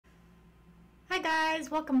guys,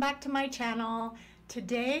 welcome back to my channel.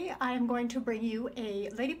 Today I am going to bring you a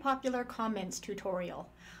Lady Popular comments tutorial.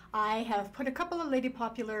 I have put a couple of Lady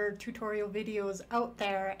Popular tutorial videos out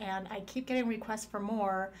there and I keep getting requests for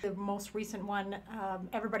more. The most recent one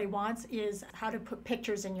everybody wants is how to put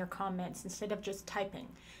pictures in your comments instead of just typing.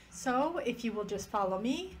 So if you will just follow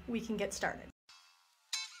me, we can get started.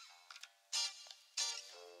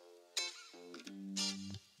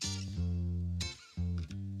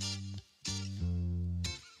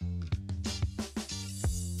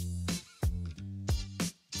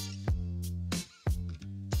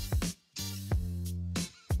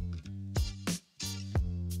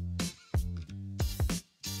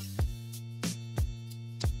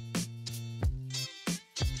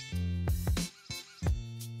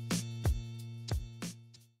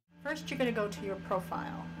 First, you're going to go to your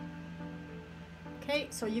profile. Okay,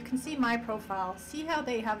 so you can see my profile. See how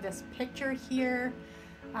they have this picture here?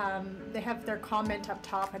 They have their comment up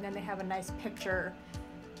top and then they have a nice picture.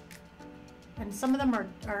 And some of them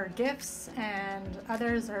are GIFs and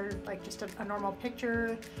others are like just a normal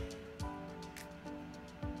picture.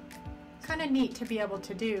 Kind of neat to be able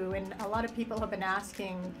to do, and a lot of people have been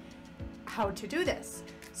asking how to do this.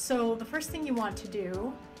 So the first thing you want to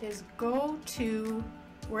do is go to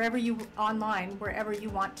wherever you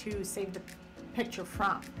want to save the picture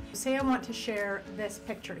from. Say I want to share this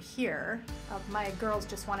picture here of my girls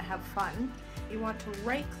just want to have fun. You want to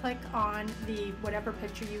right click on the whatever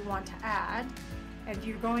picture you want to add, and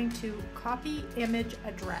you're going to copy image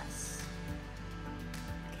address.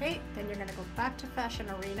 Okay, then you're going to go back to Fashion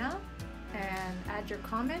Arena and add your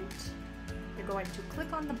comment. You're going to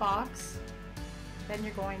click on the box, then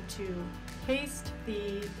you're going to paste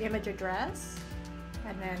the image address,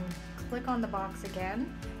 and then click on the box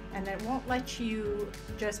again, and it won't let you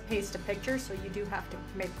just paste a picture, so you do have to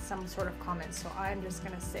make some sort of comment. So I'm just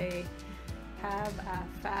going to say, have a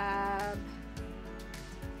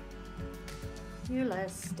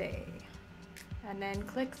fabulous day, and then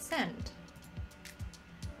click send,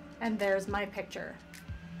 and there's my picture.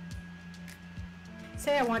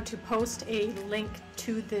 Say I want to post a link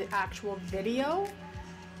to the actual video.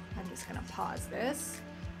 I'm just going to pause this.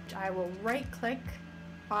 I will right click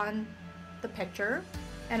on the picture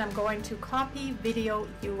and I'm going to copy video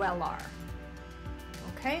ULR.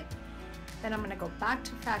 Okay, then I'm going to go back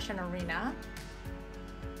to Fashion Arena,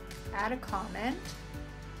 add a comment,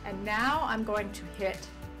 and now I'm going to hit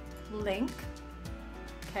link.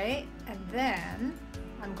 Okay, and then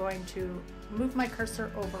I'm going to move my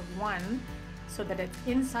cursor over one so that it's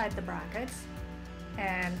inside the brackets,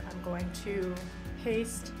 and I'm going to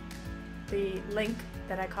paste the link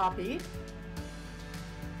that I copied.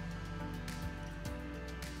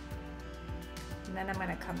 And then I'm going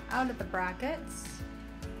to come out of the brackets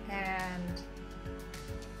and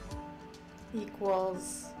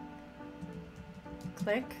equals,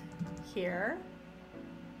 click here,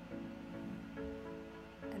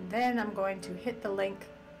 and then I'm going to hit the link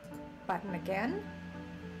button again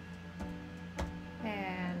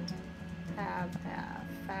and have a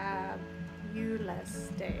fabulous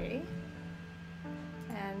day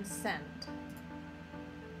and send.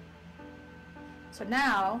 So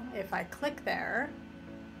now if I click there,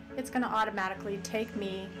 it's going to automatically take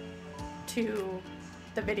me to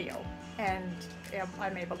the video and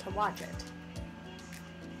I'm able to watch it.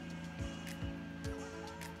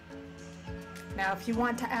 Now if you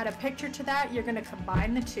want to add a picture to that, you're going to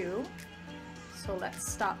combine the two. So let's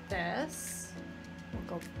stop this.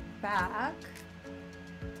 We'll go back.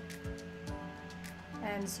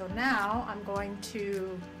 And so now I'm going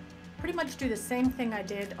to pretty much do the same thing I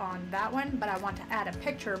did on that one, but I want to add a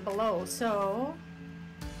picture below. So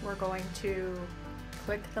we're going to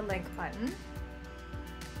click the link button,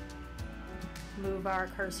 move our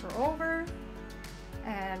cursor over,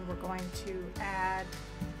 and we're going to add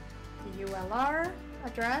the ULR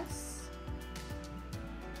address,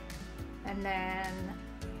 and then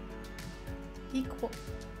equals,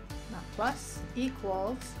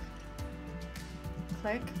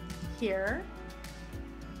 click here,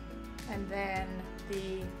 and then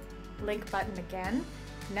the link button again.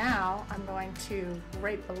 Now I'm going to,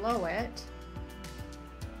 right below it,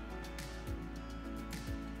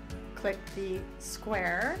 click the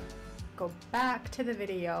square, go back to the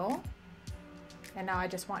video, and now I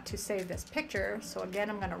just want to save this picture. So again,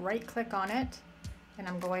 I'm going to right click on it and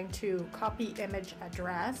I'm going to copy image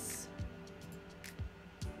address,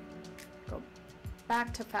 go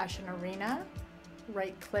back to Fashion Arena,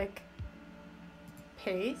 right click,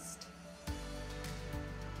 paste,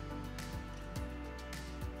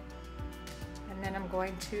 and then I'm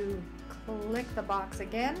going to click the box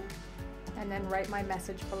again and then write my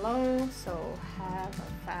message below. So have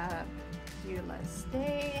a fabulous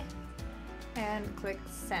day, and click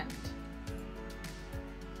send.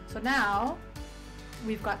 So now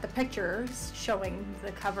we've got the pictures showing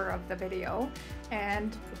the cover of the video,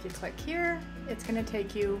 and if you click here, it's going to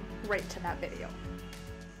take you right to that video.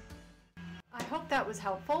 I hope that was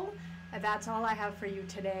helpful. That's all I have for you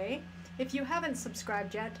today. If you haven't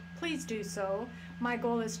subscribed yet, please do so. My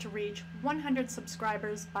goal is to reach 100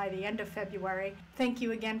 subscribers by the end of February. Thank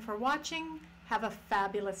you again for watching. Have a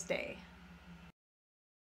fabulous day.